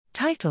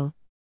Title: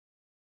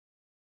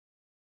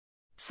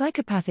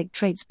 Psychopathic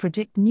traits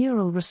predict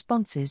neural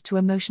responses to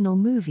emotional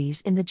movies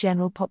in the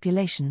general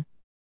population.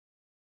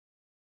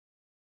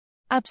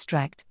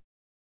 Abstract: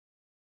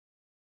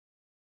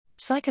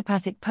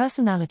 Psychopathic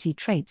personality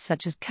traits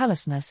such as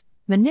callousness,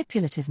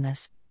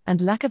 manipulativeness,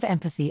 and lack of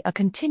empathy are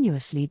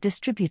continuously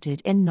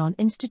distributed in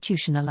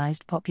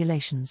non-institutionalized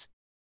populations.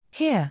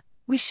 Here,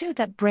 we show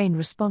that brain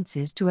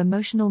responses to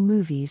emotional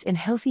movies in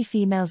healthy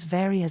females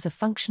vary as a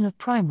function of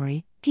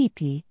primary,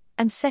 PP,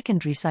 and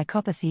secondary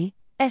psychopathy,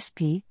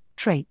 SP,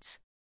 traits.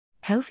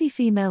 Healthy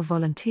female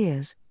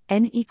volunteers,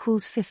 N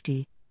equals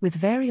 50, with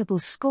variable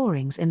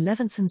scorings in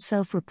Levinson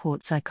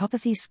self-report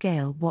psychopathy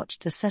scale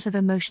watched a set of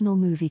emotional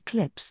movie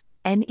clips,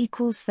 N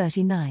equals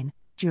 39,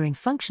 during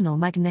functional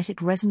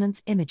magnetic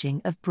resonance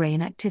imaging of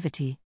brain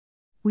activity.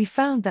 We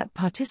found that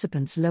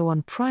participants low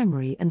on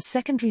primary and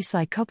secondary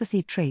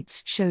psychopathy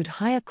traits showed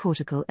higher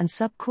cortical and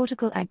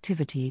subcortical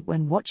activity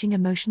when watching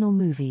emotional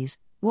movies,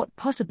 what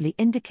possibly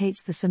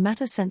indicates the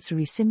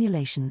somatosensory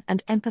simulation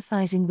and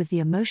empathizing with the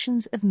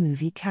emotions of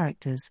movie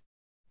characters.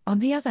 On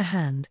the other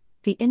hand,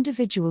 the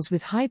individuals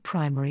with high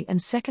primary and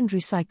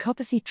secondary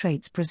psychopathy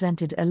traits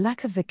presented a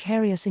lack of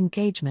vicarious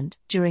engagement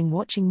during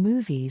watching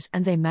movies,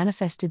 and they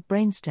manifested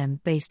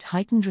brainstem-based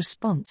heightened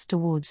response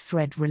towards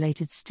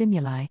thread-related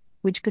stimuli,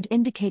 which could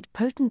indicate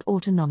potent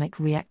autonomic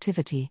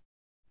reactivity.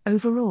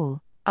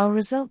 Overall, our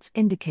results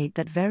indicate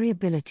that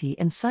variability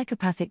in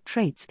psychopathic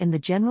traits in the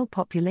general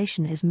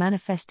population is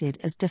manifested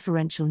as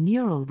differential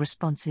neural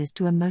responses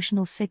to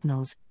emotional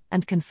signals,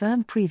 and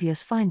confirm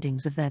previous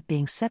findings of there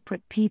being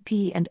separate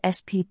PP and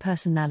SP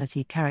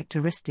personality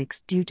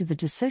characteristics due to the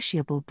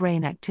dissociable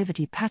brain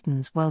activity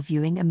patterns while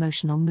viewing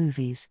emotional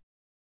movies.